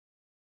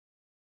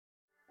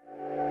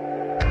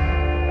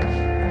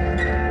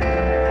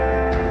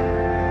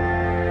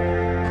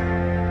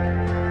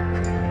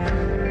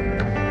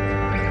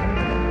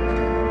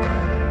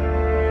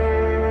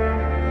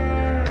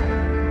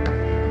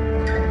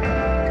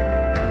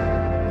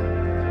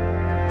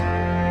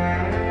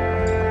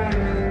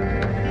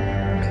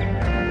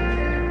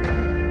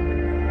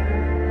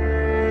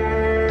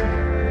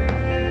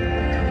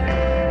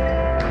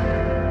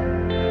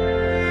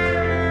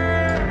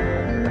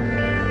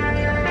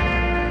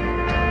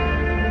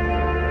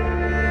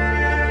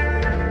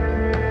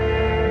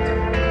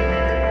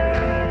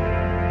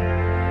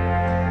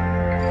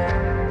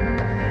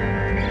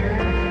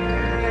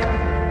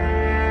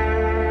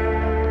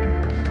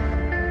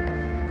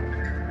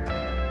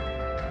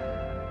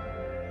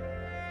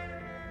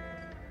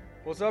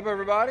What's up,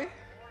 everybody?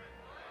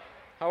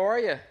 How are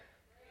you?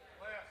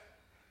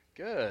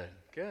 Good,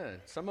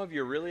 good. Some of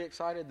you are really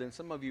excited, then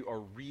some of you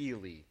are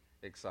really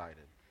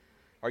excited.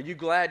 Are you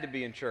glad to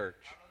be in church?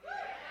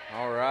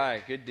 All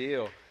right, good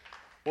deal.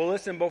 Well,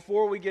 listen,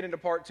 before we get into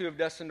part 2 of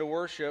Destined to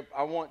Worship,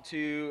 I want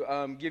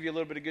to give you a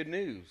little bit of good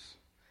news.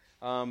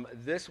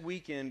 This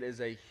weekend is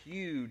a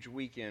huge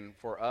weekend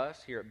for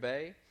us here at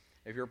Bay.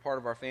 If you're a part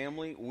of our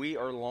family, we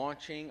are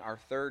launching our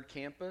 3rd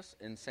campus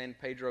in San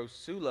Pedro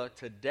Sula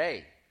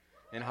today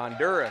in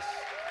Honduras.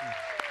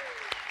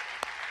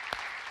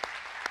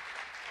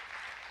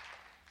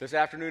 This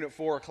afternoon at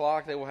 4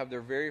 o'clock, they will have their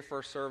very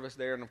first service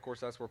there, and of course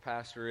that's where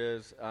Pastor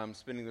is,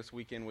 spending this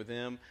weekend with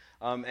them.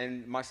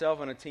 And myself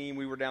and a team,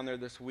 we were down there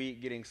this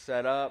week getting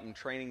set up and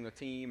training the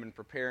team and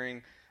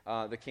preparing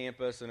the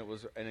campus, and it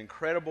was an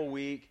incredible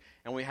week.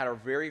 And we had our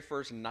very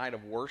first night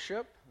of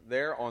worship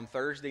there on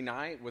Thursday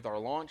night with our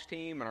launch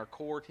team and our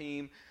core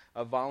team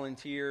of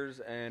volunteers,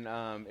 and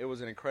it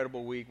was an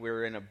incredible week. We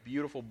were in a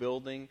beautiful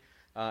building.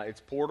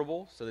 It's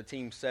portable, so the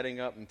team's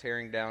setting up and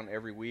tearing down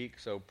every week,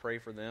 so pray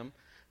for them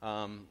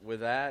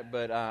with that.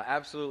 But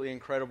absolutely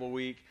incredible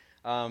week.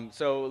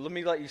 So let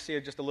me let you see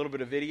just a little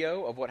bit of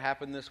video of what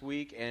happened this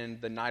week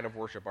and the night of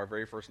worship, our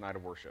very first night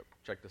of worship.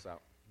 Check this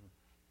out.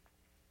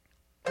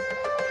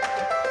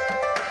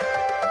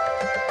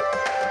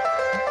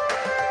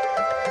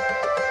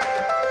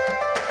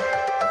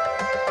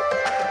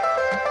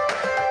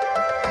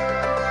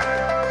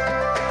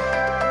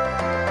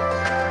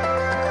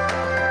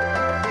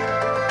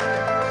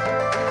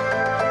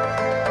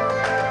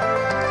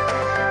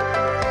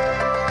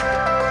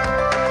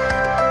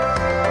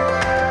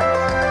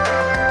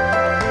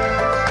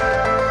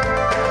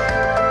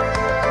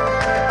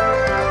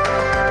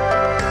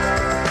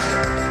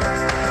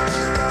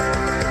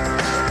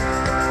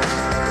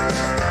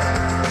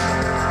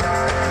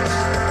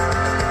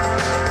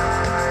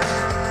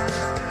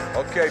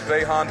 Okay,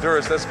 Bay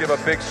Honduras, let's give a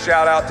big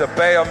shout out to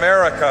Bay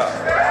America.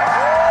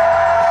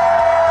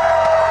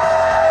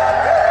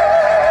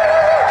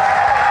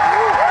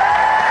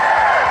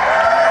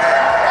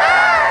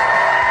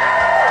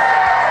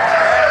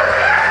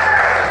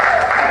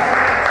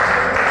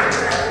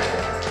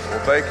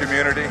 Well, Bay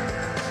community,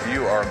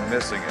 you are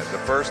missing it. The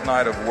first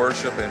night of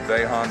worship in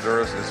Bay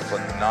Honduras is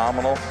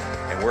phenomenal.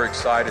 And we're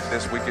excited.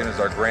 This weekend is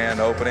our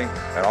grand opening.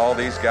 And all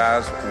these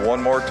guys,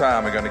 one more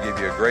time, are going to give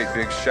you a great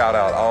big shout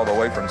out all the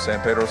way from San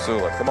Pedro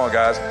Sula. Come on,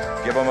 guys.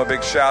 Give them a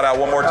big shout out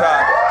one more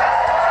time.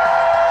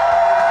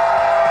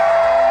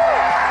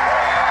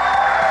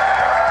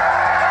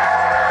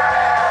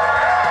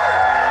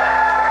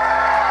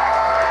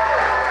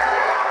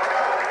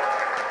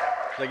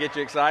 Did I get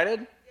you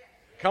excited?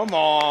 Come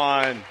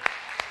on.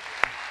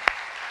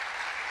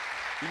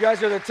 You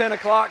guys are the 10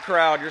 o'clock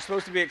crowd. You're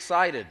supposed to be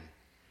excited.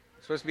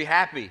 Supposed to be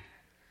happy.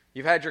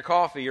 You've had your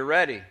coffee. You're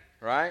ready,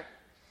 right?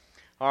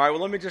 All right, well,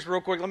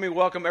 let me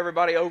welcome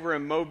everybody over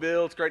in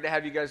Mobile. It's great to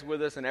have you guys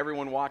with us and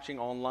everyone watching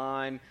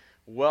online.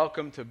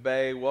 Welcome to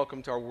Bay.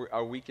 Welcome to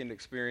our weekend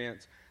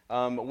experience.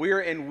 We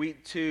are in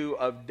week 2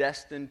 of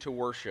Destined to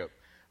Worship.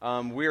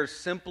 We are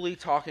simply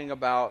talking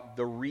about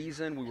the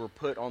reason we were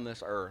put on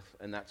this earth,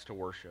 and that's to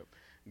worship.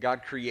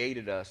 God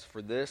created us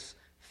for this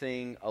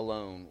thing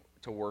alone,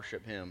 to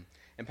worship Him.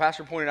 And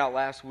Pastor pointed out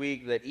last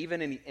week that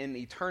even in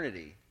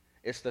eternity,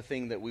 it's the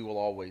thing that we will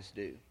always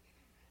do.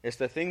 It's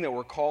the thing that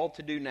we're called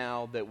to do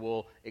now that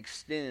will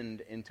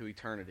extend into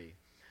eternity.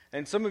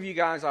 And some of you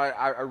guys,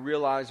 I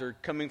realize, are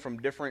coming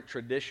from different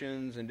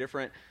traditions and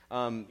different,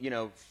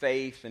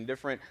 faith and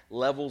different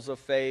levels of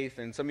faith.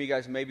 And some of you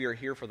guys maybe are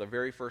here for the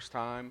very first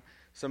time.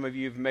 Some of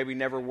you have maybe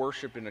never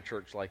worshiped in a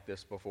church like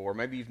this before.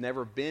 Maybe you've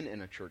never been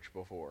in a church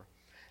before.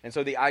 And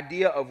so the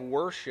idea of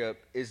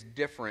worship is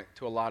different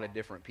to a lot of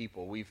different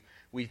people.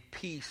 We've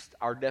pieced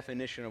our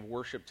definition of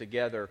worship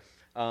together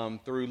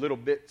through little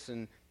bits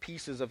and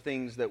pieces of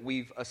things that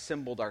we've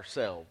assembled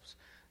ourselves.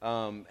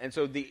 And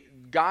so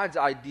God's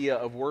idea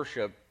of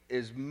worship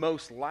is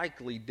most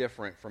likely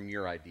different from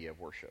your idea of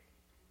worship.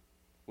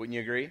 Wouldn't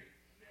you agree? Yeah.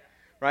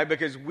 Right?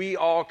 Because we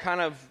all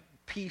kind of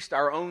pieced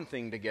our own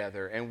thing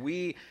together. And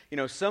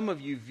some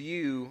of you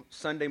view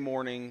Sunday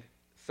morning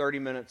 30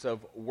 minutes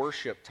of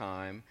worship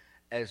time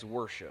as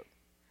worship.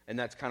 And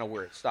that's kind of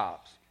where it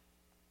stops.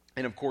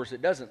 And of course,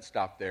 it doesn't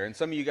stop there. And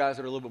some of you guys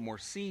that are a little bit more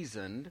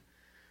seasoned,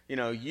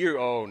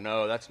 oh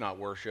no, that's not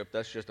worship.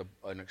 That's just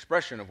an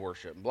expression of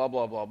worship, blah,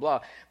 blah, blah,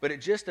 blah. But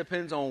it just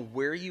depends on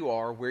where you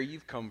are, where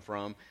you've come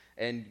from,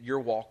 and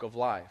your walk of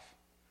life.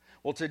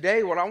 Well,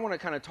 today what I want to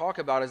kind of talk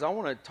about is I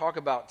want to talk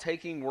about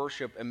taking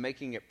worship and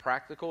making it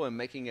practical and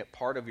making it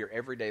part of your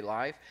everyday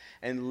life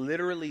and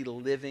literally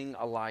living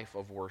a life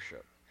of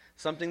worship.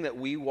 Something that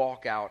we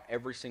walk out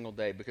every single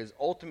day, because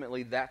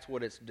ultimately that's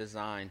what it's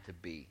designed to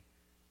be.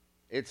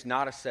 It's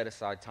not a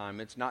set-aside time.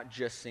 It's not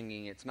just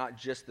singing. It's not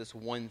just this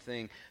one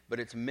thing, but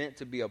it's meant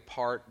to be a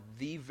part,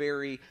 the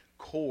very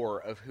core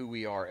of who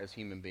we are as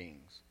human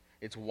beings.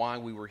 It's why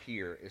we were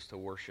here, is to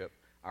worship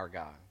our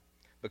God,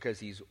 because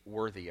He's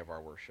worthy of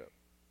our worship.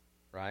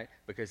 right?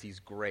 Because he's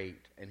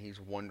great and he's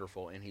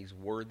wonderful and he's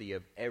worthy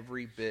of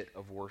every bit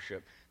of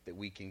worship that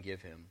we can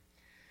give him.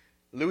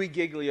 Louis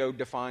Giglio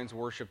defines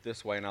worship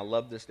this way, and I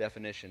love this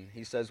definition.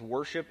 He says,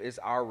 worship is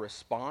our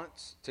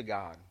response to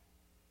God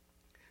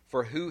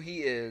for who he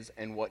is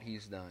and what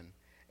he's done,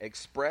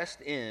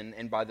 expressed in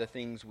and by the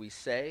things we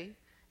say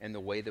and the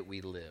way that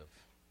we live.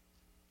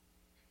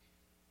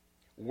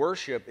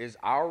 Worship is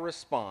our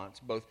response,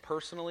 both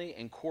personally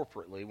and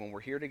corporately, when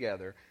we're here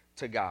together,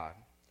 to God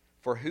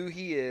for who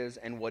he is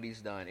and what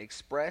he's done,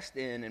 expressed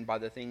in and by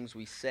the things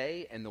we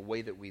say and the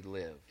way that we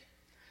live.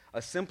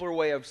 A simpler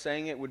way of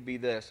saying it would be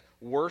this: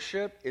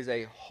 worship is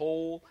a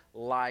whole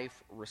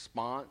life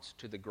response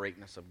to the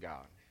greatness of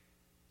God.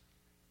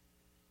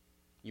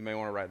 You may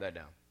want to write that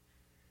down.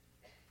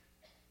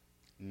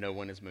 No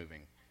one is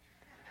moving.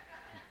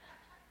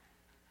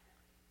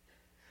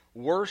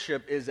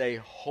 Worship is a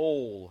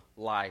whole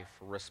life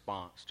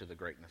response to the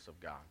greatness of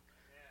God.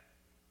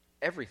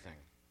 Everything.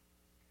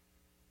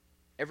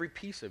 Every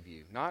piece of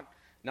you. Not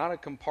a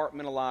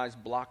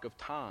compartmentalized block of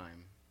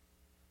time.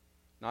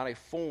 Not a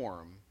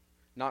form.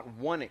 Not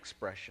one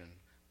expression,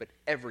 but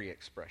every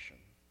expression.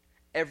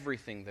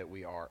 Everything that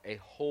we are. A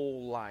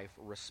whole life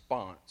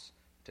response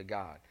to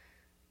God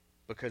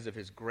because of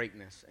his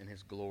greatness and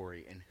his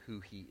glory and who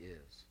he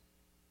is.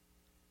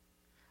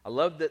 I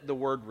love that the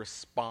word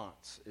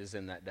response is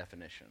in that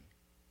definition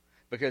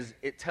because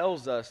it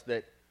tells us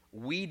that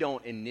we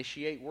don't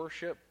initiate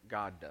worship,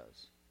 God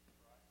does.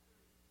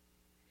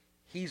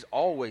 He's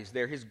always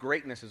there. His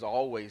greatness is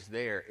always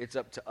there. It's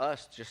up to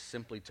us just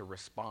simply to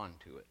respond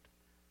to it.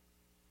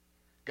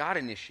 God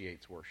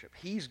initiates worship.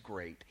 He's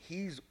great.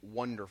 He's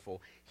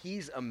wonderful.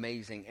 He's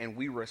amazing, and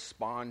we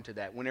respond to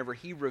that. Whenever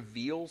he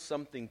reveals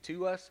something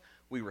to us,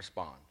 we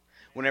respond.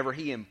 Whenever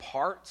he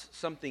imparts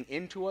something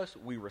into us,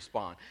 we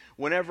respond.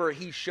 Whenever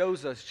he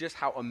shows us just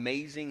how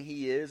amazing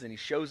he is and he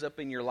shows up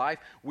in your life,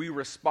 we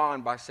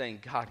respond by saying,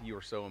 God, you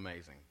are so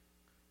amazing.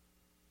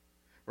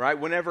 Right?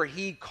 Whenever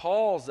he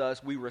calls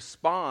us, we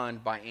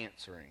respond by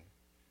answering.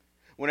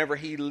 Whenever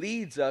he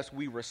leads us,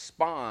 we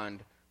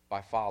respond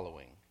by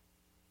following.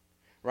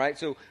 Right?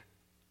 So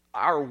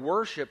our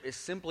worship is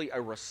simply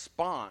a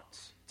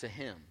response to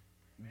him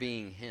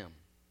being him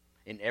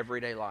in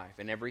everyday life,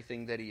 in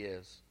everything that he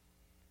is.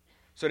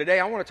 So today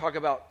I want to talk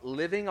about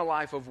living a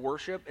life of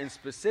worship, and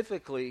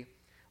specifically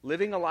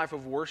living a life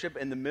of worship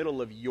in the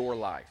middle of your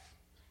life.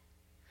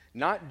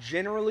 Not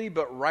generally,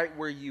 but right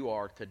where you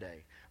are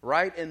today.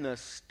 Right in the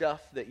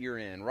stuff that you're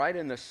in. Right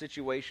in the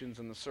situations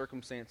and the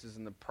circumstances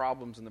and the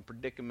problems and the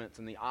predicaments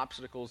and the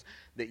obstacles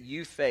that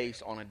you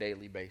face on a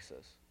daily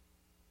basis.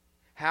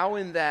 How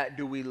in that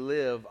do we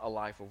live a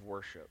life of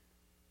worship?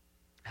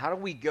 How do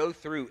we go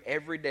through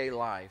everyday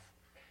life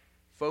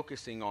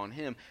focusing on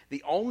him?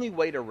 The only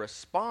way to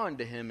respond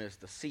to him is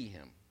to see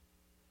him.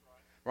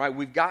 Right?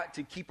 We've got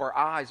to keep our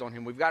eyes on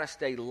him. We've got to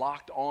stay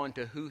locked on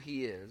to who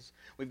he is.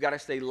 We've got to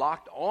stay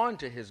locked on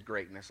to his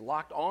greatness,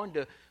 locked on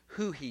to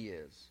who he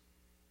is.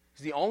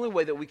 It's the only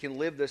way that we can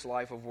live this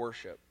life of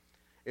worship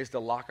is to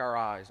lock our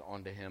eyes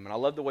onto him. And I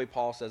love the way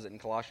Paul says it in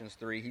Colossians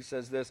 3. He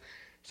says this: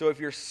 so if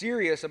you're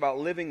serious about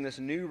living this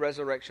new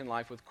resurrection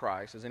life with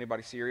Christ, is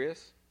anybody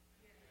serious?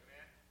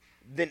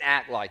 Then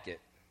act like it.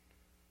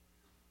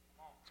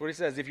 That's what he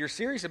says. If you're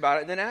serious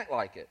about it, then act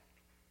like it.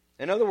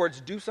 In other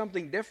words, do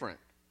something different.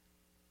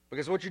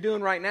 Because what you're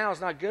doing right now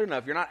is not good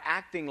enough. You're not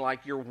acting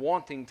like you're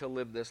wanting to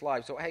live this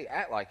life. So, hey,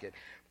 act like it.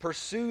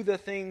 Pursue the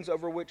things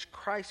over which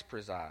Christ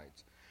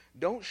presides.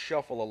 Don't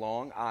shuffle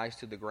along, eyes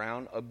to the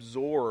ground,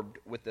 absorbed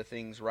with the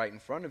things right in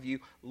front of you.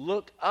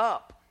 Look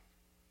up.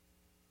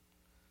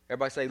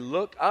 Everybody say,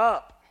 look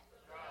up.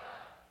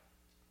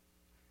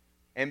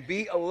 And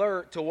be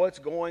alert to what's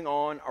going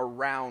on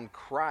around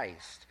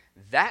Christ.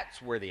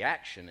 That's where the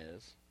action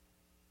is.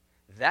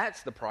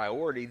 That's the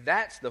priority.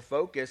 That's the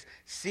focus.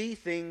 See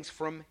things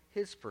from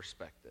his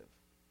perspective.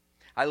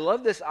 I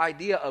love this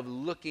idea of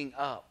looking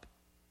up.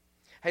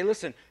 Hey,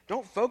 listen,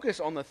 don't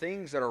focus on the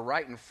things that are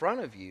right in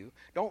front of you.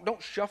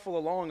 Don't shuffle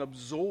along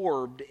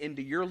absorbed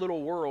into your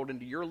little world,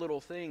 into your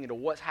little thing, into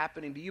what's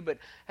happening to you. But,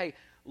 hey,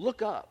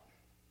 look up.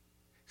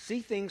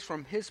 See things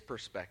from his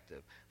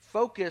perspective.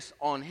 Focus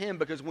on him,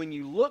 because when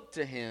you look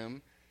to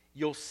him,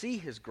 you'll see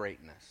his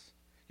greatness.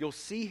 You'll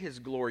see his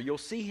glory. You'll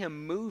see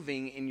him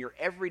moving in your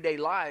everyday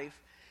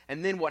life.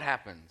 And then what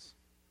happens?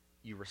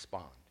 You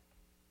respond.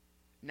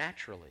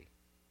 Naturally.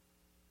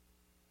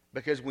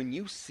 Because when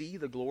you see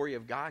the glory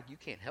of God, you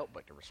can't help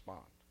but to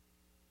respond.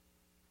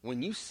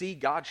 When you see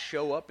God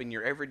show up in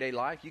your everyday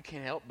life, you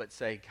can't help but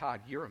say, God,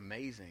 you're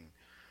amazing.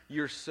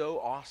 You're so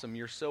awesome.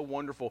 You're so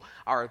wonderful.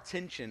 Our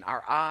attention,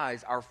 our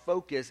eyes, our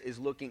focus is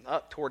looking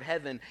up toward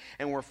heaven,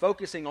 and we're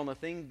focusing on the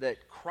thing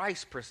that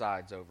Christ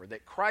presides over,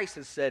 that Christ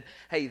has said,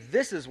 hey,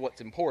 this is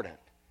what's important.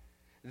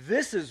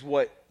 This is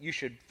what you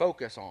should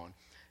focus on,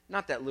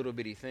 not that little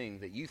bitty thing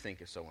that you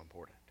think is so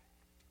important.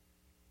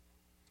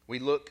 We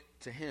look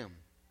to him.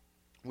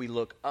 We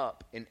look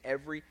up in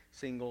every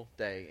single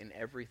day, in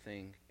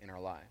everything in our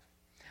life.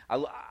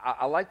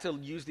 I like to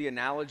use the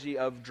analogy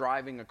of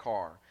driving a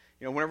car.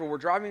 You know, whenever we're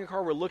driving a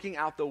car, we're looking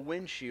out the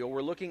windshield,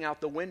 we're looking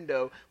out the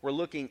window, we're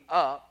looking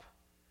up,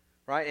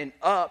 right? And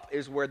up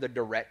is where the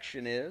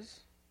direction is,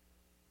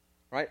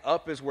 right?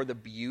 Up is where the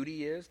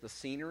beauty is, the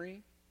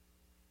scenery.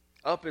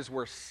 Up is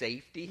where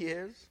safety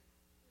is,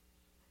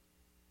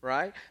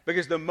 right?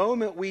 Because the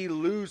moment we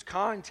lose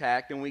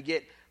contact and we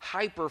get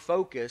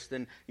hyper-focused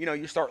and, you know,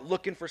 you start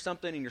looking for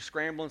something and you're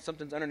scrambling,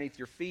 something's underneath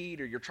your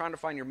feet, or you're trying to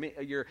find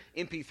your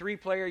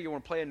MP3 player, you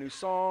want to play a new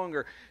song,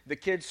 or the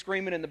kid's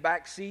screaming in the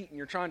back seat and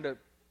you're trying to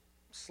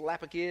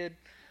slap a kid,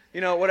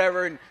 you know,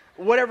 whatever, and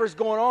whatever's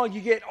going on,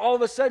 you get, all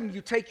of a sudden, you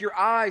take your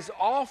eyes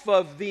off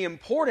of the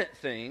important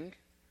thing,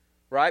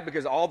 right?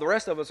 Because all the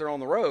rest of us are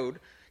on the road.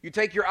 You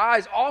take your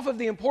eyes off of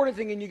the important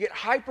thing and you get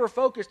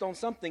hyper-focused on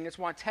something. That's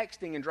why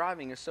texting and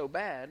driving is so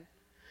bad.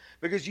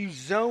 Because you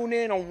zone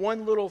in on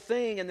one little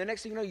thing, and the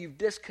next thing you know, you've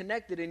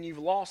disconnected and you've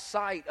lost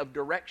sight of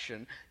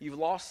direction. You've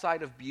lost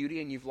sight of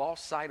beauty, and you've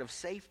lost sight of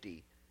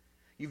safety.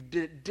 You've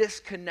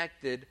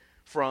disconnected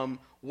from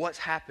what's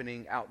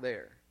happening out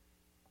there.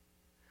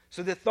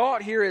 So the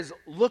thought here is,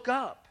 look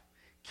up.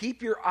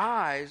 Keep your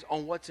eyes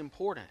on what's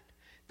important.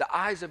 The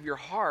eyes of your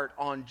heart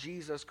on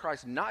Jesus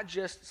Christ, not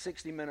just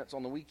 60 minutes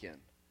on the weekend.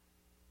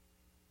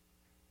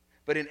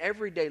 But in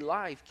everyday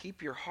life,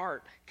 keep your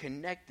heart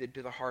connected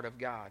to the heart of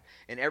God.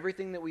 And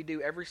everything that we do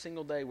every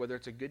single day, whether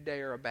it's a good day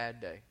or a bad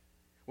day,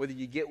 whether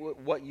you get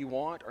what you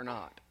want or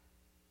not,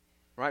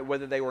 right?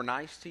 Whether they were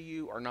nice to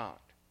you or not,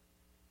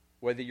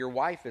 whether your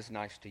wife is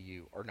nice to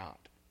you or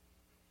not.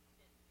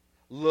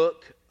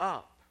 Look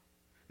up.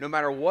 No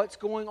matter what's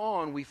going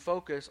on, we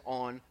focus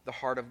on the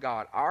heart of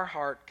God, our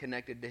heart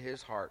connected to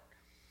His heart.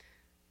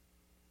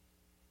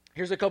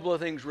 Here's a couple of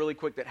things really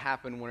quick that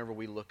happen whenever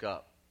we look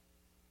up.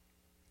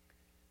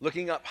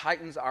 Looking up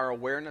heightens our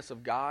awareness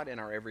of God in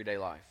our everyday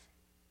life.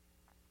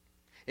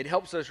 It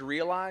helps us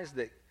realize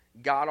that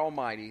God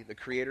Almighty, the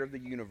creator of the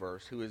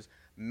universe, who is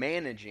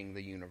managing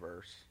the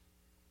universe,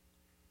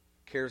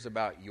 cares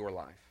about your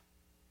life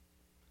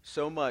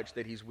so much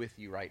that He's with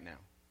you right now.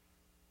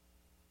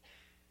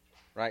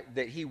 Right?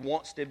 That He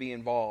wants to be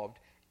involved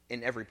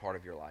in every part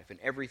of your life, in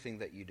everything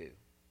that you do.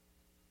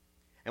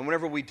 And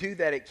whenever we do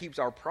that, it keeps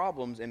our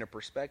problems into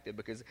perspective,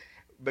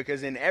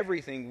 because in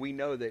everything we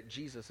know that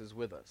Jesus is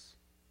with us.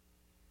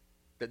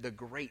 That the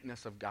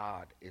greatness of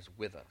God is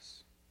with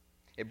us.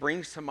 It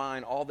brings to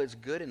mind all that's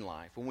good in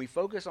life. When we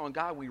focus on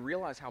God, we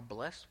realize how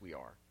blessed we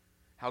are,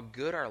 how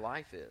good our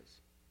life is.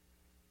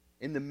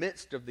 In the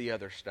midst of the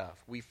other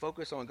stuff, we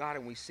focus on God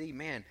and we see,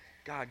 man,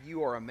 God,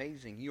 you are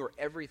amazing. You are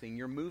everything.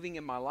 You're moving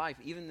in my life,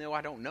 even though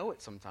I don't know it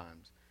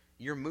sometimes.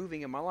 You're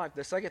moving in my life.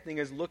 The second thing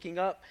is looking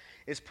up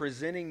is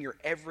presenting your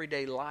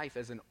everyday life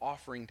as an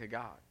offering to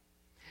God.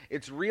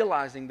 It's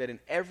realizing that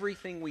in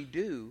everything we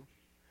do,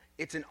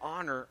 it's in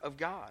honor of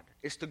God.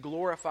 It's to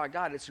glorify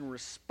God. It's in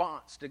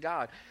response to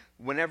God.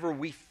 Whenever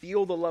we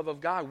feel the love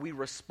of God, we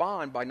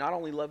respond by not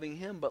only loving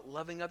Him, but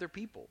loving other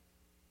people.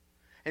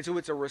 And so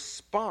it's a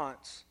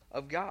response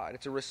of God.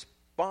 It's a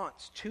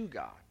response to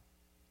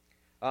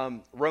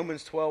God.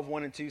 Romans 12,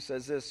 1 and 2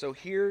 says this, so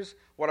here's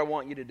what I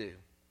want you to do.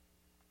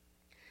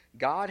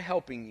 God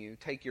helping you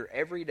take your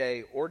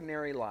everyday,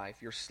 ordinary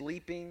life, your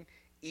sleeping,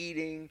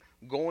 eating,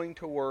 going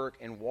to work,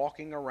 and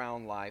walking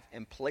around life,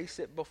 and place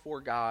it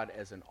before God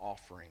as an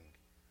offering,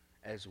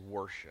 as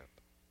worship.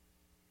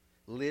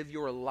 Live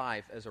your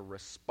life as a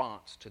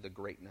response to the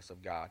greatness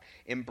of God.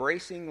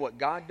 Embracing what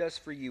God does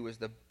for you is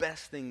the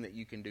best thing that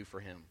you can do for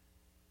Him.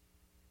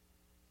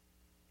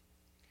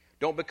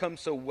 Don't become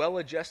so well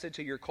adjusted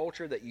to your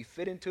culture that you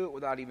fit into it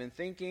without even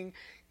thinking.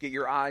 Get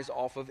your eyes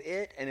off of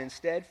it and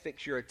instead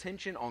fix your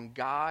attention on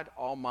God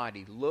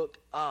Almighty. Look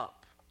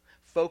up.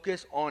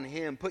 Focus on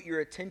Him. Put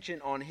your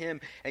attention on Him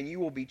and you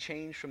will be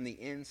changed from the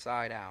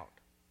inside out.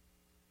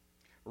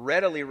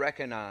 Readily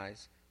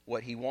recognize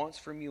what He wants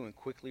from you and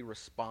quickly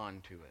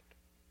respond to it.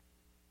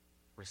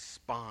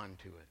 Respond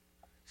to it.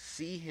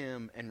 See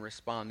Him and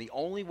respond. The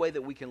only way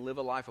that we can live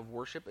a life of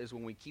worship is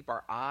when we keep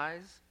our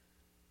eyes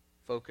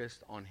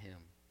focused on Him,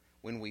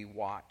 when we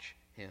watch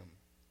Him.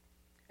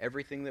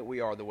 Everything that we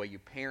are, the way you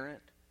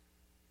parent,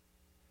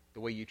 the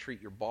way you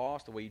treat your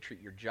boss, the way you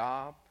treat your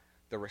job,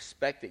 the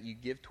respect that you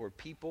give toward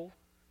people,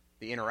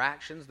 the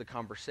interactions, the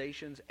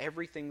conversations,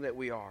 everything that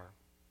we are.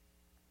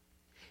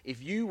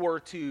 If you were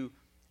to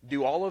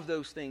do all of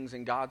those things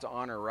in God's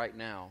honor right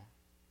now,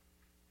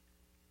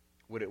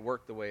 would it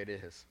work the way it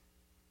is?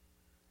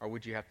 Or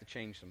would you have to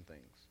change some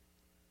things?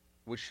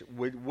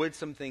 Would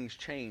some things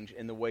change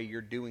in the way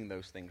you're doing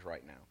those things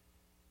right now?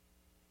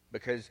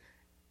 Because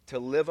to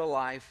live a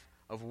life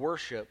of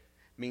worship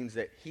means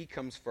that He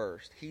comes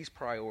first. He's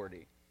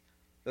priority.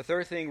 The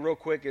third thing, real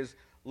quick, is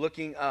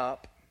looking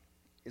up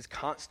is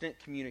constant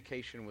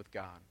communication with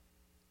God.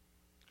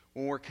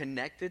 When we're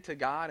connected to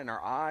God and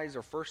our eyes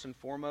are first and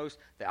foremost,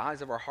 the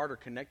eyes of our heart are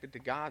connected to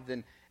God,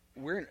 then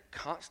we're in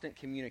constant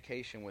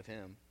communication with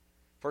Him.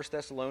 1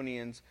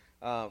 Thessalonians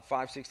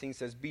 5:16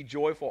 says, be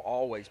joyful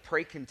always,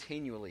 pray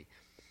continually,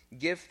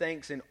 give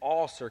thanks in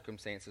all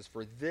circumstances,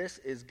 for this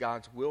is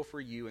God's will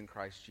for you in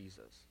Christ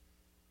Jesus.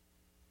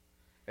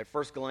 At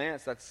first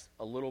glance, that's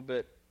a little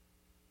bit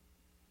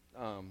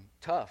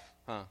tough,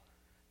 huh?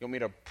 You want me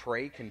to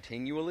pray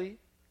continually,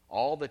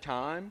 all the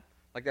time?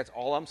 Like that's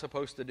all I'm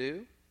supposed to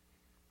do?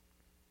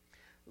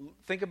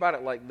 Think about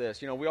it like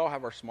this. We all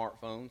have our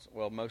smartphones.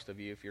 Well, most of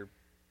you,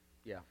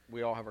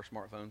 we all have our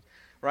smartphones,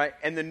 right?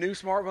 And the new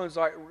smartphones,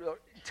 like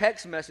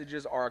text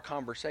messages are a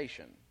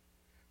conversation,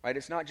 right?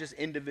 It's not just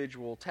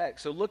individual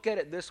text. So look at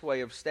it this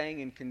way of staying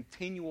in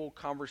continual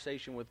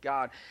conversation with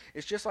God.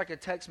 It's just like a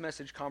text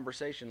message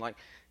conversation. Like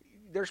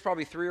there's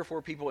probably 3 or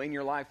 4 people in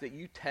your life that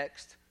you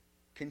text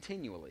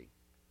continually,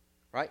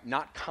 right?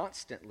 Not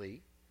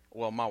constantly.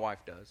 Well, my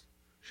wife does.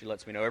 She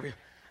lets me know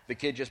the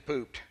kid just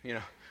pooped,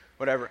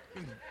 whatever.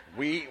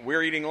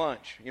 We're eating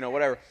lunch,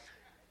 whatever.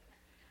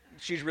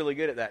 She's really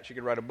good at that. She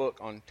could write a book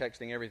on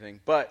texting everything.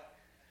 But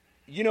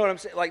you know what I'm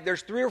saying? Like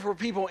there's 3 or 4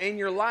 people in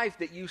your life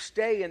that you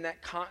stay in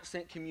that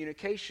constant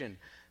communication,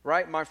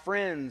 right? My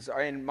friends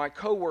and my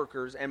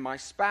coworkers and my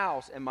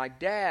spouse and my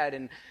dad.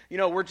 And,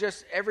 we're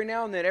just every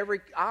now and then,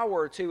 every hour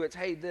or two, it's,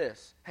 hey,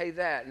 this, hey,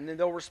 that. And then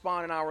they'll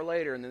respond an hour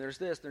later. And then there's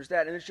this, there's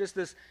that. And it's just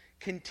this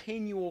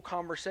continual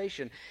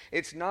conversation.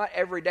 It's not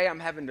every day I'm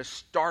having to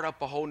start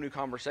up a whole new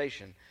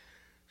conversation.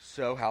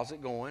 So how's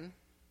it going?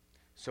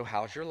 So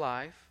how's your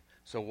life?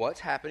 So what's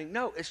happening?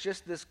 No, it's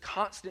just this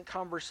constant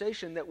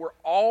conversation that we're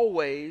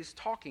always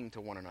talking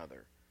to one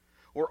another.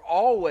 We're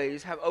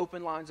always have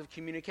open lines of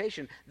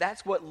communication.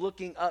 That's what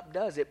looking up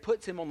does. It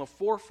puts him on the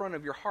forefront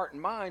of your heart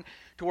and mind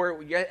to where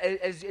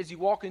as you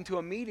walk into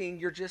a meeting,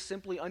 you're just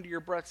simply under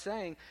your breath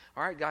saying,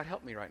 all right, God,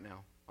 help me right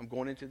now. I'm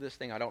going into this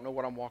thing. I don't know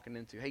what I'm walking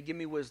into. Hey, give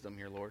me wisdom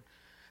here, Lord.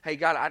 Hey,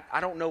 God,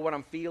 I don't know what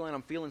I'm feeling.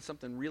 I'm feeling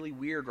something really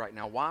weird right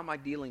now. Why am I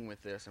dealing with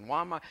this? And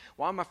why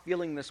am I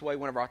feeling this way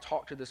whenever I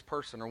talk to this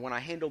person or when I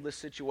handle this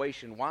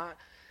situation?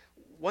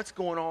 What's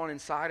going on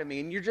inside of me?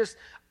 And you're just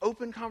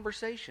open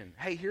conversation.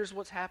 Hey, here's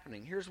what's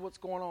happening. Here's what's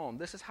going on.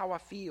 This is how I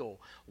feel.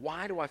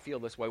 Why do I feel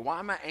this way? Why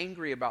am I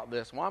angry about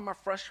this? Why am I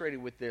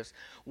frustrated with this?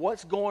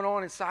 What's going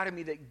on inside of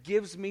me that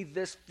gives me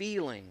this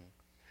feeling?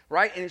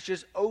 Right? And it's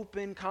just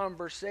open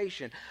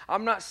conversation.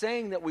 I'm not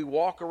saying that we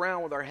walk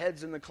around with our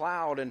heads in the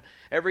cloud and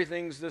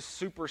everything's this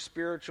super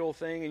spiritual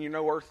thing and you're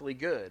no earthly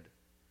good.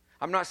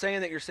 I'm not saying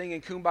that you're singing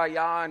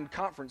Kumbaya in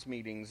conference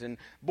meetings and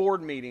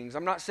board meetings.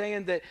 I'm not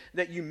saying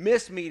that you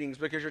miss meetings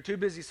because you're too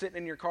busy sitting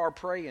in your car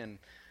praying.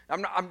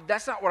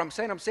 That's not what I'm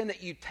saying. I'm saying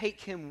that you take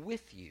him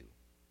with you.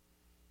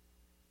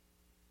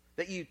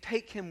 That you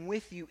take him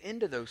with you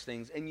into those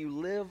things and you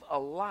live a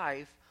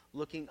life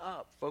looking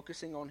up,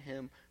 focusing on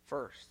him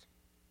first.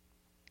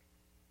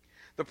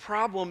 The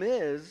problem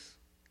is,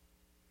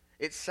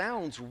 it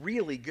sounds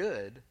really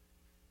good,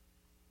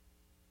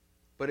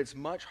 but it's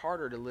much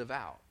harder to live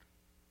out.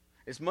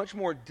 It's much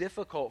more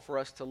difficult for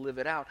us to live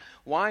it out.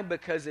 Why?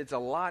 Because it's a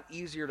lot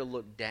easier to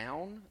look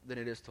down than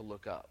it is to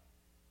look up.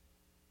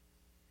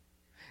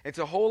 It's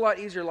a whole lot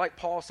easier, like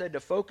Paul said, to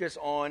focus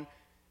on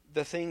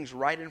the things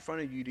right in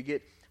front of you, to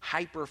get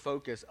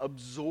hyper-focused,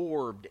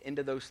 absorbed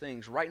into those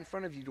things right in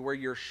front of you to where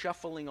you're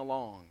shuffling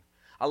along.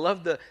 I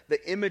love the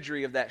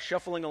imagery of that,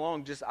 shuffling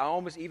along. I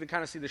almost even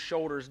kind of see the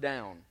shoulders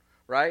down,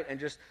 right? And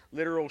just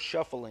literal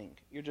shuffling.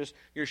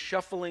 You're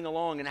shuffling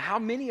along. And how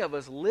many of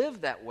us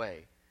live that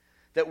way?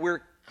 That we're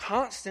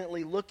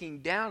constantly looking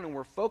down and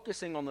we're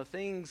focusing on the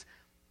things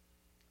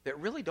that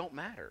really don't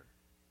matter.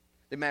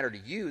 They matter to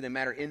you. They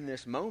matter in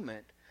this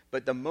moment.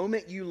 But the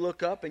moment you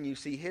look up and you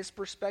see his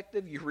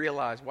perspective, you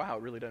realize, wow,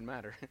 it really doesn't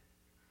matter.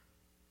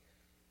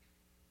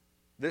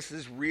 This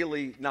is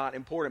really not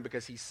important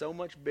because he's so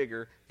much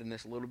bigger than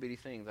this little bitty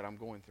thing that I'm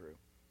going through.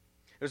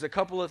 There's a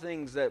couple of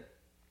things that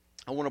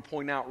I want to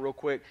point out real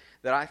quick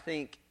that I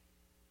think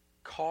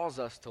cause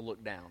us to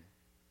look down.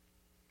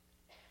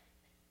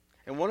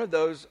 And one of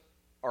those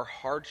are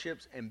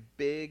hardships and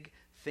big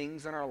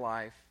things in our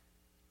life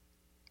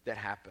that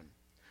happen.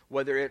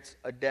 Whether it's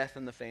a death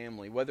in the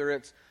family, whether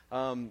it's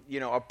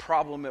a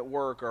problem at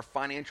work or a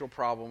financial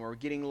problem or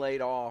getting laid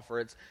off, or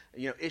it's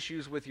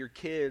issues with your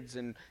kids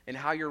and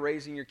how you're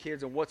raising your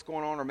kids and what's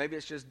going on, or maybe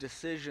it's just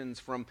decisions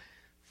from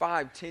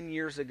 5-10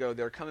 years ago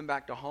that are coming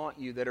back to haunt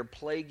you, that are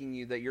plaguing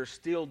you, that you're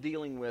still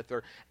dealing with,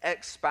 or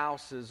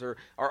ex-spouses, or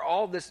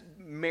all this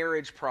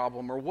marriage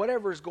problem, or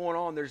whatever's going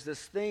on. There's this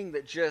thing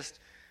that just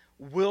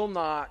will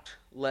not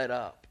let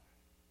up.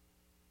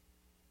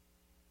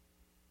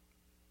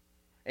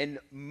 And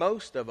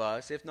most of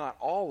us, if not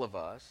all of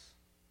us,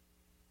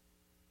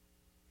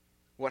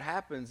 what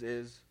happens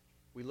is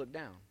we look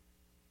down.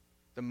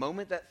 The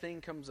moment that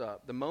thing comes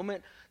up, the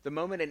moment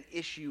an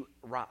issue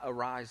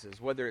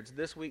arises, whether it's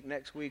this week,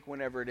 next week,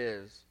 whenever it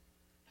is,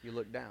 you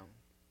look down.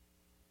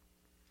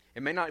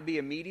 It may not be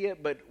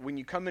immediate, but when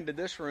you come into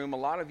this room, a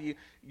lot of you,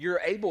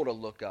 you're able to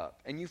look up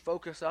and you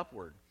focus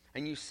upward.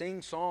 And you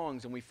sing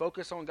songs, and we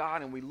focus on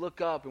God, and we look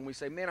up, and we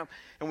say, man,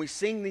 and we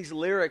sing these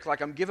lyrics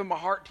like, I'm giving my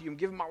heart to you, I'm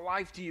giving my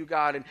life to you,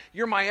 God, and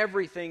you're my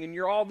everything, and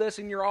you're all this,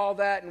 and you're all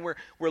that, and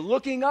we're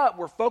looking up,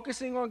 we're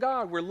focusing on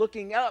God, we're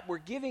looking up, we're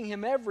giving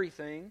him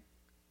everything,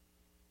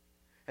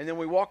 and then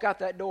we walk out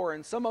that door,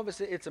 and some of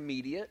us, it's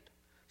immediate,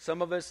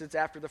 Some of us, it's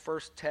after the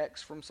first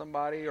text from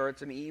somebody, or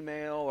it's an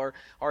email,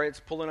 or it's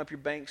pulling up your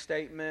bank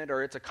statement,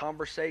 or it's a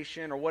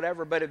conversation, or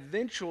whatever. But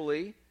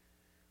eventually,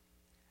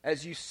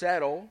 as you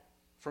settle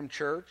from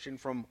church and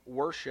from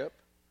worship,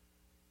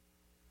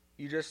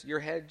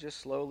 your head just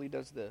slowly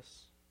does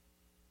this.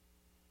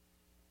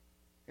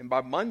 And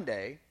by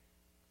Monday,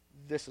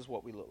 this is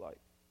what we look like.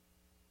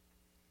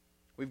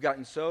 We've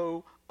gotten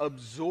so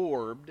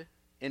absorbed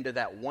into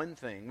that one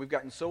thing. We've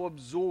gotten so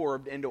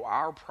absorbed into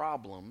our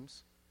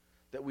problems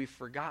that we've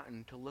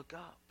forgotten to look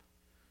up,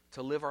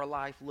 to live our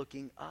life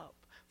looking up,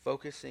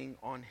 focusing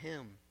on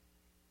Him.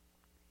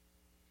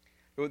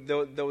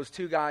 There was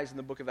two guys in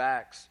the book of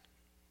Acts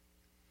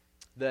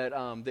that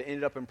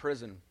ended up in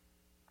prison.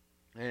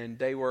 And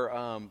they were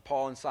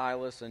Paul and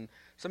Silas, and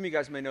some of you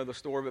guys may know the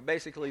story, but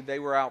basically they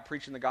were out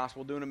preaching the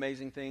gospel, doing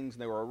amazing things,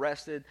 and they were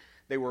arrested,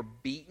 they were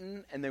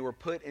beaten, and they were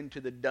put into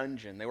the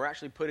dungeon. They were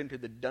actually put into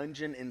the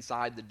dungeon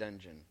inside the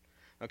dungeon.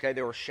 Okay,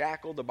 they were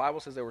shackled. The Bible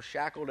says they were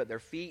shackled at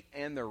their feet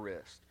and their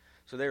wrist.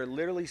 So they are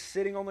literally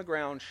sitting on the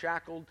ground,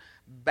 shackled,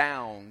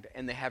 bound,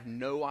 and they have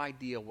no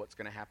idea what's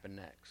going to happen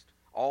next.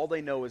 All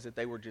they know is that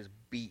they were just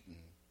beaten,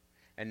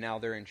 and now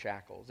they're in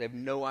shackles. They have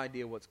no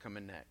idea what's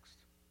coming next.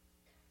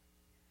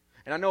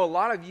 And I know a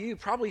lot of you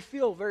probably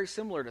feel very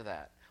similar to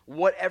that.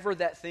 Whatever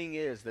that thing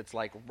is that's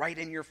like right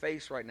in your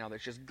face right now,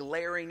 that's just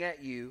glaring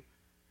at you,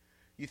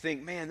 you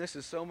think, man, this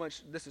is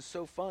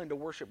so fun to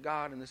worship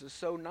God, and this is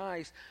so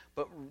nice,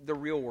 but the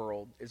real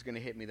world is going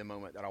to hit me the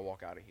moment that I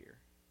walk out of here.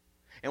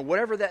 And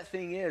whatever that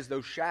thing is,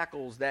 those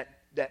shackles,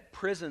 that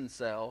prison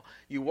cell,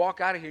 you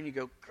walk out of here and you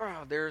go,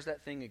 God, there's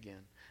that thing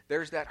again.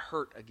 There's that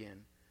hurt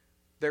again.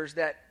 There's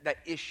that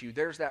issue.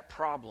 There's that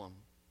problem.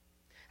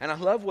 And I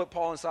love what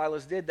Paul and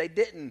Silas did. They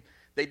didn't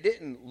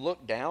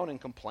look down and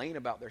complain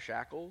about their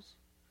shackles.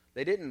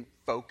 They didn't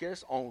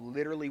focus on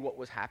literally what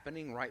was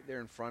happening right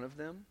there in front of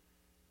them.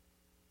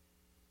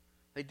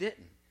 They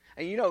didn't.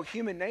 And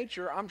human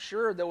nature, I'm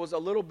sure there was a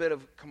little bit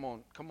of, come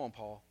on,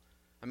 Paul.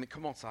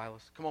 Come on,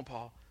 Silas. Come on,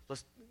 Paul.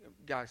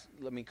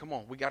 Come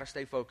on. We got to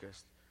stay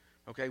focused.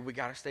 Okay, we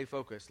got to stay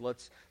focused.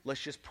 Let's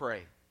just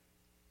pray.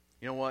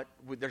 You know what?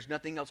 There's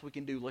nothing else we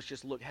can do. Let's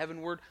just look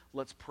heavenward.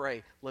 Let's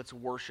pray. Let's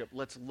worship.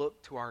 Let's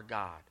look to our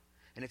God.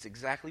 And it's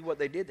exactly what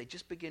they did. They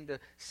just began to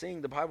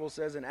sing. The Bible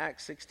says in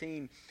Acts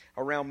 16,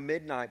 around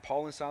midnight,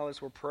 Paul and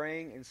Silas were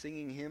praying and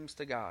singing hymns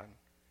to God,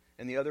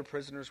 and the other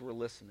prisoners were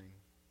listening.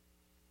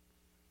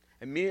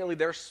 Immediately,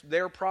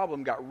 their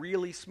problem got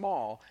really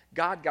small.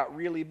 God got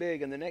really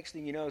big, and the next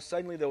thing you know,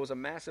 suddenly there was a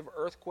massive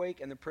earthquake,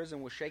 and the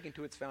prison was shaken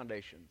to its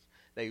foundations.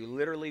 They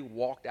literally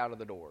walked out of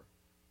the door.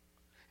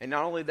 And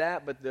not only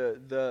that, but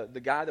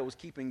the guy that was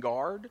keeping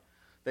guard,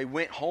 they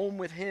went home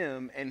with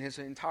him, and his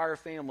entire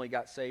family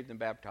got saved and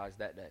baptized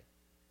that day.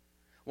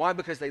 Why?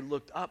 Because they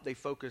looked up. They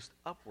focused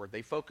upward.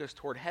 They focused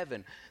toward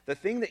heaven. The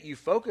thing that you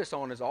focus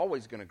on is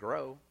always going to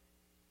grow.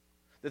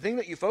 The thing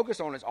that you focus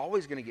on is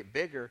always going to get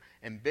bigger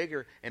and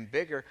bigger and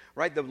bigger,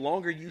 right? The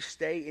longer you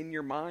stay in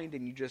your mind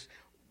and you just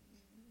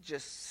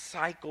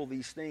cycle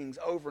these things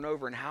over and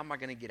over, and how am I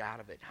going to get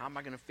out of it? How am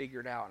I going to figure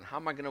it out? And how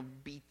am I going to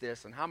beat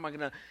this? And how am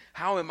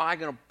I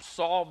going to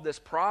solve this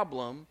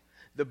problem?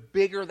 The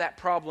bigger that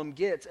problem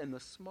gets, and the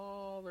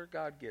smaller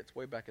God gets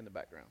way back in the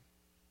background.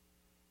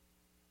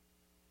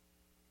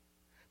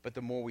 But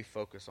the more we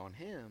focus on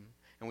Him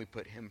and we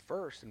put Him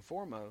first and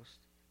foremost,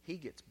 He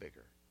gets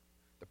bigger.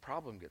 The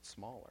problem gets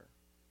smaller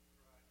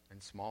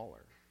and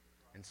smaller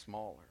and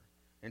smaller.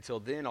 Until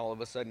then, all of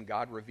a sudden,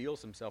 God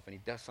reveals Himself and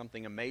He does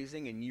something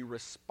amazing, and you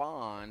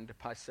respond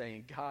by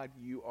saying, God,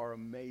 you are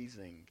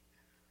amazing.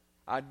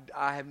 I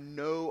have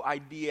no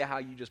idea how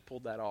you just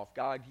pulled that off.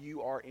 God,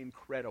 you are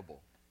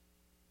incredible.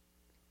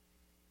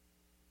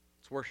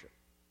 It's worship.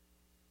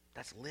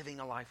 That's living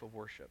a life of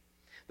worship.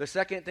 The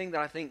second thing that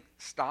I think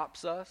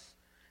stops us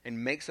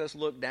and makes us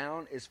look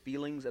down is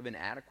feelings of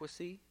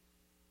inadequacy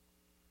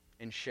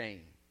and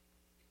shame.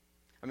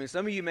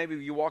 Some of you, maybe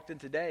you walked in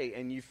today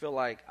and you feel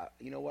like,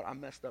 you know what, I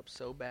messed up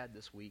so bad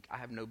this week. I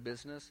have no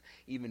business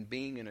even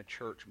being in a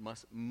church,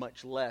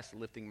 much less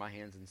lifting my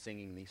hands and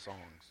singing these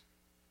songs.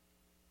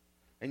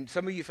 And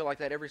some of you feel like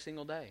that every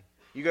single day.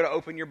 You go to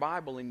open your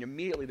Bible and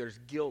immediately there's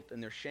guilt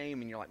and there's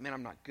shame, and you're like, man,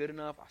 I'm not good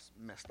enough. I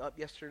messed up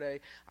yesterday.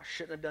 I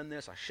shouldn't have done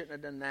this. I shouldn't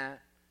have done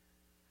that.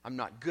 I'm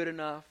not good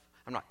enough.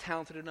 I'm not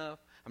talented enough.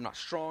 I'm not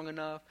strong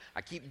enough.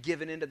 I keep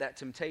giving into that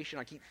temptation.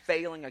 I keep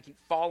failing. I keep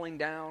falling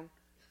down.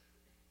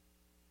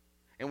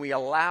 And we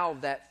allow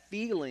that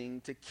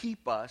feeling to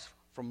keep us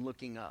from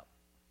looking up.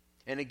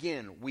 And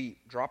again, we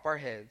drop our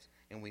heads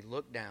and we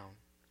look down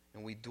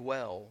and we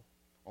dwell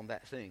on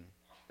that thing,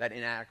 that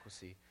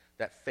inadequacy,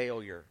 that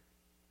failure,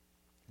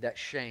 that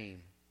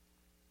shame.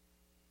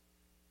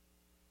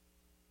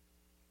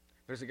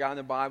 There's a guy in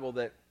the Bible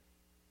that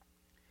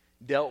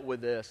dealt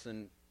with this,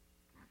 and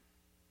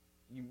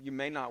you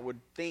may not would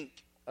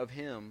think of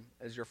him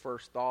as your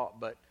first thought,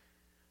 but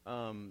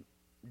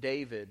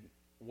David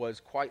was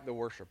quite the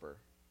worshiper.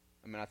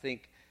 I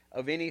think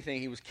of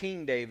anything, he was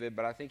King David,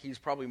 but I think he's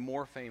probably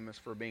more famous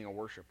for being a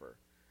worshiper.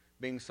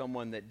 being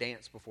someone that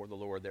danced before the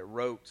Lord, that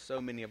wrote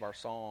so many of our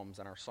psalms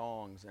and our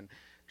songs, and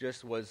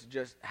just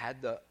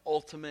had the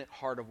ultimate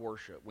heart of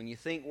worship. When you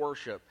think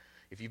worship,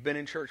 if you've been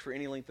in church for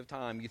any length of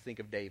time, you think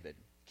of David,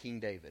 King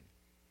David.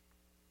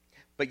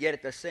 But yet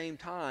at the same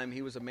time,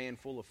 he was a man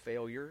full of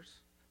failures,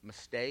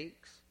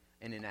 mistakes,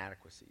 and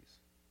inadequacies.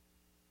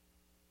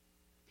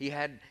 He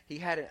had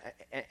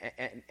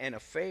an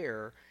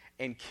affair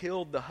and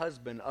killed the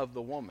husband of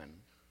the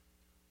woman.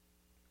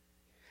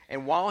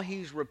 And while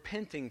he's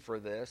repenting for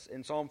this,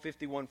 in Psalm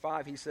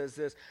 51:5, he says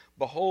this,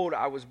 "Behold,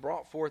 I was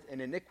brought forth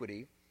in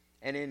iniquity,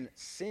 and in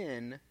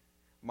sin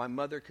my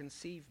mother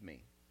conceived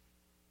me."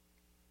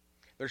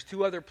 There's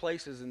two other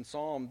places in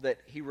Psalm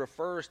that he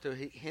refers to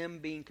him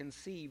being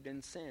conceived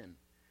in sin.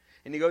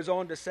 And he goes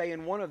on to say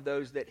in one of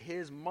those that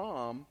his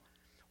mom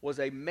was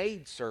a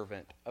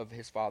maidservant of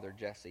his father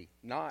Jesse,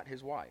 not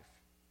his wife.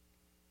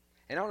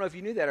 And I don't know if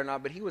you knew that or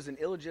not, but he was an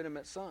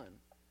illegitimate son.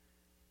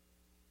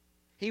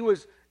 He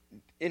was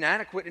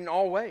inadequate in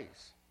all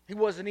ways. He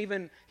wasn't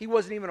even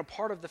a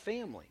part of the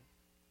family.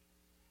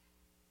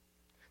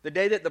 The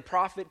day that the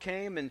prophet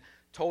came and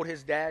told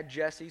his dad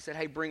Jesse, said,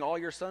 "Hey, bring all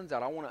your sons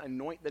out. I want to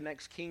anoint the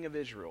next king of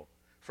Israel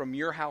from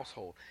your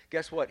household."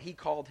 Guess what? He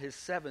called his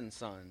 7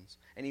 sons,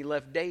 and he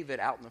left David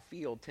out in the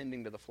field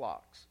tending to the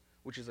flocks,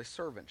 which is a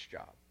servant's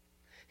job.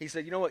 He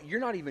said, "You know what? You're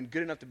not even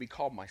good enough to be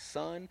called my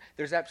son.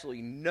 There's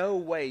absolutely no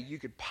way you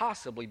could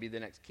possibly be the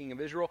next king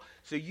of Israel,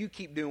 so you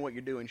keep doing what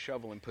you're doing,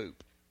 shoveling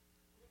poop.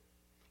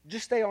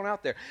 Just stay on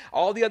out there."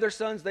 All the other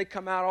sons, they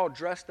come out all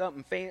dressed up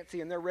and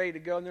fancy, and they're ready to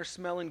go, and they're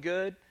smelling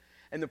good.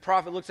 And the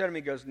prophet looks at him, he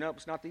goes, "Nope,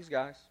 it's not these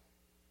guys.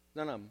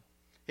 None of them."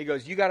 He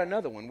goes, "You got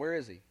another one. Where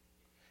is he?"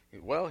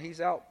 "Well,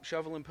 he's out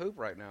shoveling poop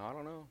right now. I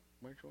don't know.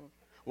 Which one?"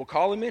 "Well,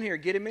 call him in here.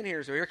 Get him in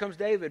here." So here comes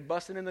David,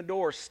 busting in the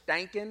door,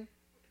 stanking,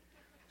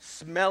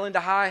 smelling to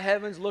high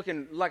heavens,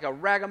 looking like a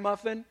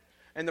ragamuffin.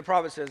 And the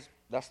prophet says,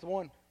 "That's the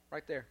one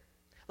right there."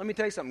 Let me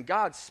tell you something.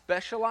 God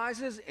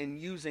specializes in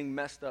using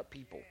messed up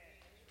people.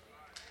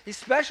 He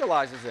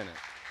specializes in it.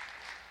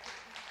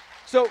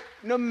 So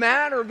no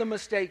matter the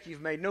mistake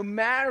you've made, no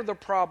matter the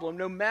problem,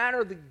 no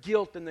matter the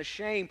guilt and the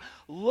shame,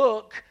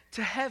 look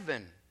to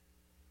heaven.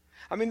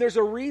 I mean, there's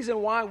a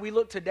reason why we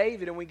look to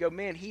David and we go,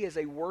 man, he is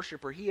a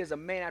worshiper. He is a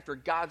man after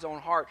God's own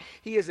heart.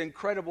 He is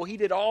incredible. He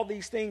did all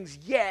these things,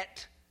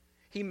 yet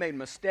he made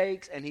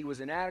mistakes and he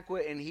was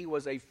inadequate and he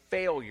was a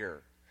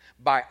failure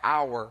by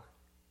our,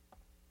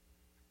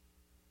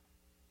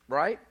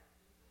 right?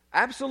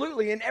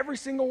 Absolutely, in every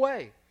single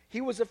way. He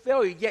was a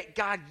failure, yet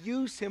God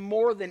used him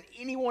more than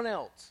anyone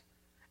else.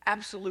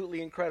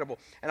 Absolutely incredible.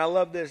 And I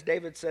love this.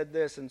 David said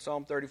this in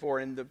Psalm 34,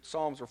 and the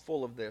Psalms are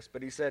full of this.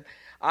 But he said,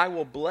 "I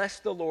will bless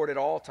the Lord at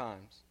all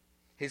times.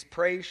 His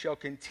praise shall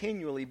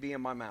continually be in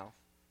my mouth.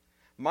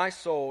 My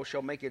soul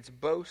shall make its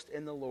boast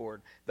in the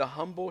Lord. The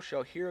humble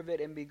shall hear of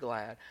it and be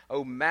glad.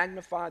 Oh,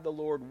 magnify the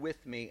Lord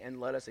with me, and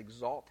let us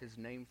exalt his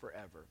name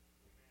forever."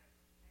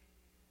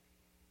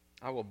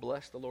 I will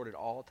bless the Lord at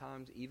all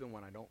times, even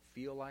when I don't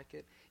feel like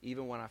it,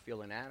 even when I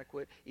feel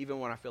inadequate, even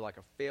when I feel like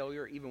a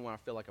failure, even when I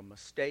feel like a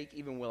mistake,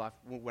 even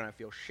when I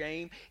feel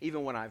shame,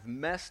 even when I've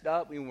messed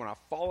up, even when I've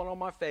fallen on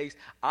my face.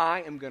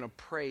 I am going to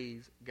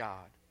praise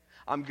God.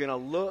 I'm going to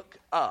look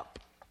up.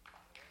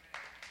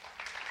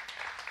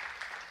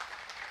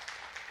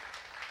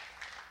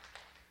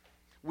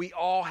 We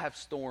all have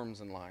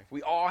storms in life.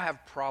 We all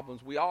have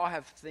problems. We all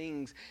have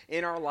things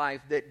in our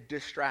life that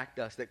distract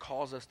us, that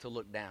cause us to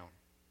look down.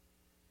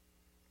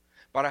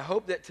 But I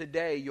hope that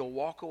today you'll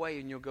walk away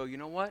and you'll go, you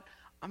know what?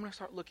 I'm going to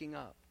start looking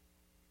up.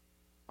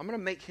 I'm going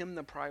to make him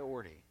the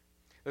priority.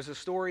 There's a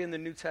story in the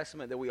New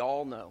Testament that we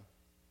all know.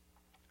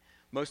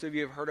 Most of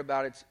you have heard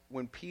about it. It's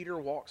when Peter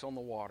walks on the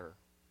water.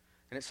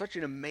 And it's such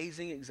an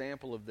amazing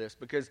example of this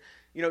because,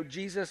 you know,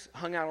 Jesus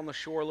hung out on the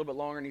shore a little bit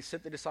longer and he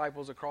sent the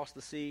disciples across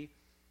the sea.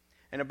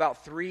 And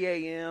about 3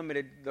 a.m.,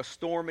 the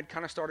storm had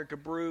kind of started to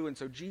brew. And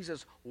so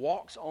Jesus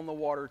walks on the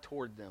water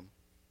toward them.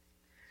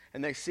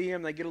 And they see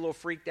him, they get a little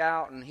freaked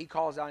out, and he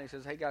calls out and he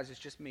says, "Hey guys, it's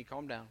just me,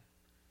 calm down."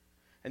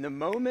 And the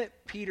moment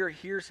Peter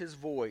hears his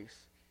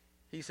voice,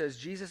 he says,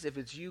 "Jesus, if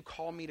it's you,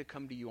 call me to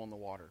come to you on the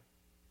water."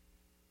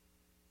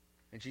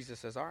 And Jesus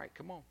says, "All right,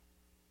 come on."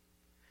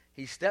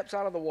 He steps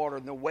out of the water,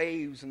 and the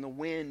waves and the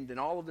wind and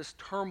all of this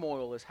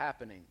turmoil is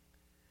happening.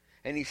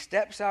 And he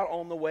steps out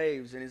on the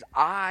waves, and his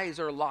eyes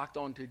are locked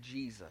onto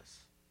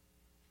Jesus.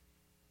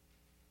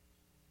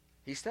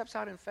 He steps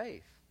out in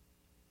faith.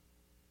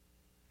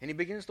 And he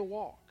begins to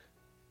walk.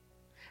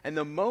 And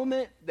the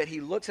moment that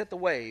he looks at the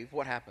wave,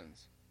 what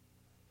happens?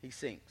 He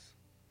sinks.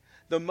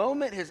 The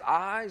moment his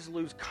eyes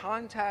lose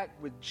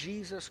contact with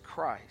Jesus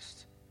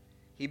Christ,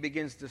 he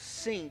begins to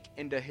sink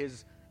into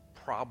his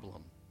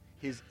problem,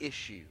 his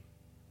issue,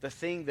 the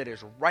thing that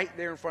is right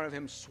there in front of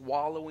him,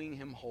 swallowing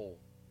him whole.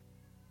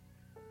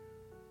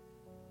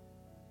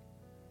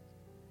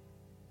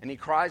 And he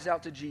cries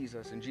out to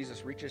Jesus, and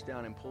Jesus reaches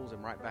down and pulls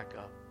him right back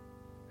up.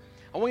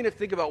 I want you to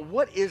think about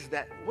what is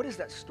that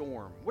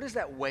storm? What is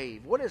that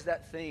wave? What is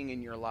that thing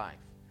in your life?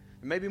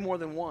 There may be more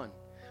than one,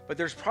 but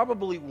there's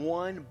probably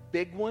one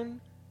big one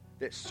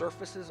that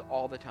surfaces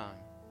all the time.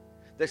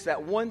 That's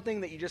that one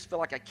thing that you just feel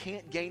like I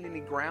can't gain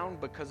any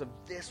ground because of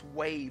this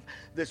wave,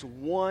 this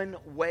one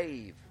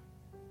wave.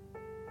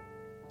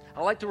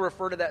 I like to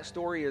refer to that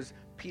story as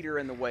Peter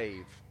and the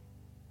wave.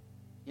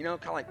 You know,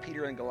 kind of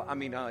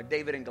like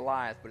David and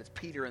Goliath, but it's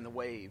Peter and the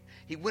wave.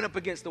 He went up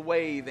against the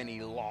wave and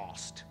he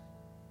lost.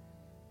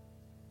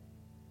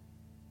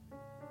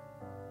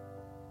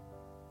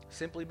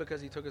 Simply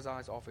because he took his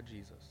eyes off of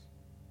Jesus.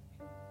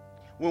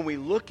 When we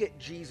look at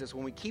Jesus,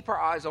 when we keep our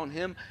eyes on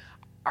him,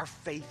 our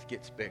faith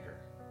gets bigger.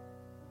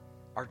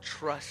 Our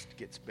trust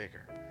gets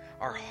bigger.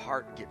 Our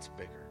heart gets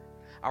bigger.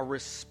 Our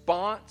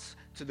response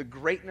to the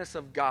greatness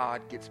of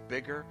God gets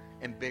bigger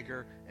and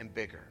bigger and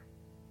bigger.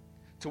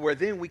 To where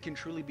then we can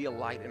truly be a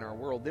light in our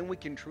world. Then we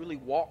can truly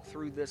walk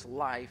through this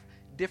life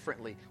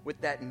differently with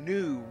that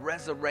new,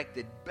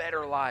 resurrected,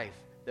 better life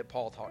that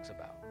Paul talks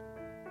about.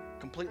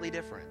 Completely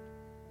different.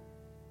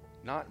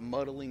 Not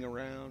muddling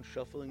around,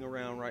 shuffling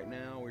around right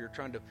now where you're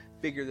trying to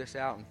figure this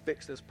out and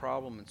fix this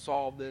problem and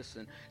solve this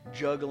and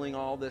juggling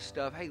all this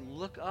stuff. Hey,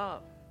 look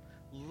up.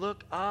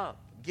 Look up.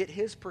 Get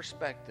his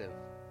perspective.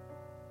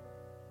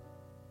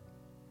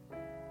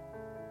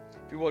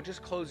 If you will,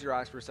 just close your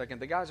eyes for a second.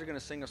 The guys are going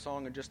to sing a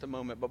song in just a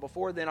moment. But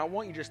before then, I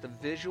want you just to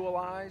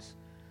visualize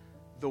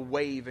the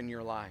wave in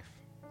your life.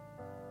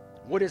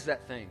 What is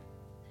that thing?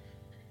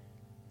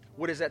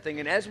 What is that thing?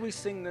 And as we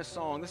sing this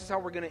song, this is how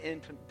we're going to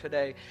end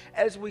today.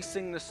 As we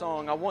sing the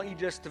song, I want you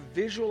just to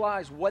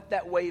visualize what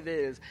that wave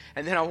is.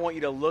 And then I want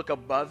you to look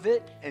above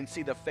it and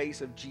see the face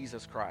of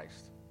Jesus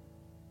Christ.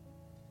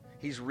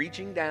 He's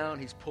reaching down,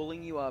 he's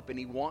pulling you up, and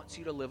he wants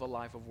you to live a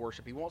life of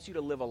worship. He wants you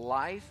to live a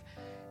life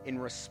in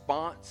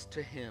response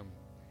to him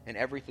and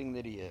everything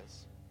that he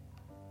is.